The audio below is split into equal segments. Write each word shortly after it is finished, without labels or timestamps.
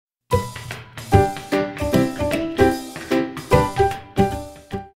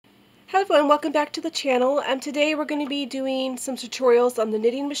everyone, welcome back to the channel. Today we're going to be doing some tutorials on the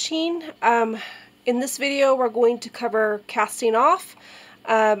knitting machine. In this video we're going to cover casting off.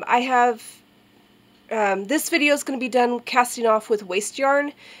 This video is going to be done casting off with waste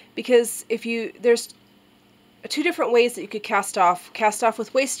yarn, because there's two different ways that you could cast off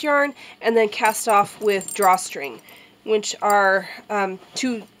with waste yarn and then cast off with drawstring, which are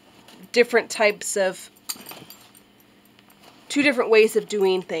two different ways of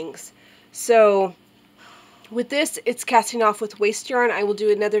doing things. So with this, it's casting off with waste yarn. I will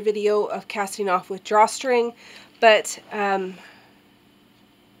do another video of casting off with drawstring, but to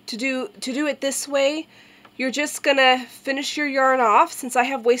do it this way, you're just gonna finish your yarn off. Since I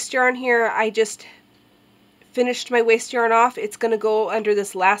have waste yarn here, I just finished my waste yarn off. It's gonna go under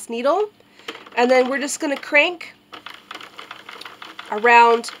this last needle, and then we're just gonna crank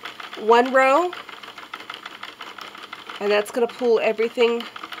around one row, and that's going to pull everything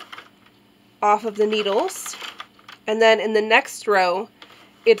off of the needles. And then in the next row,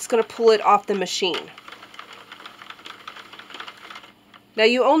 it's going to pull it off the machine. Now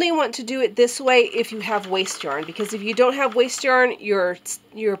you only want to do it this way if you have waste yarn, because if you don't have waste yarn, your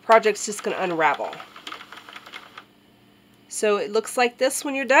project's just going to unravel. So it looks like this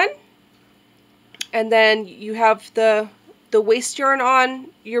when you're done. And then you have the waste yarn on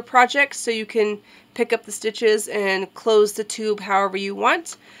your project, so you can pick up the stitches and close the tube however you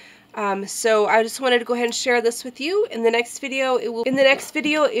want. So I just wanted to go ahead and share this with you. In the next video, it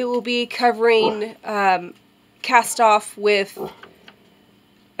will be covering cast off with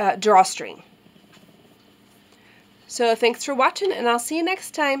drawstring. So thanks for watching, and I'll see you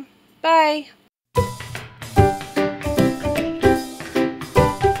next time. Bye.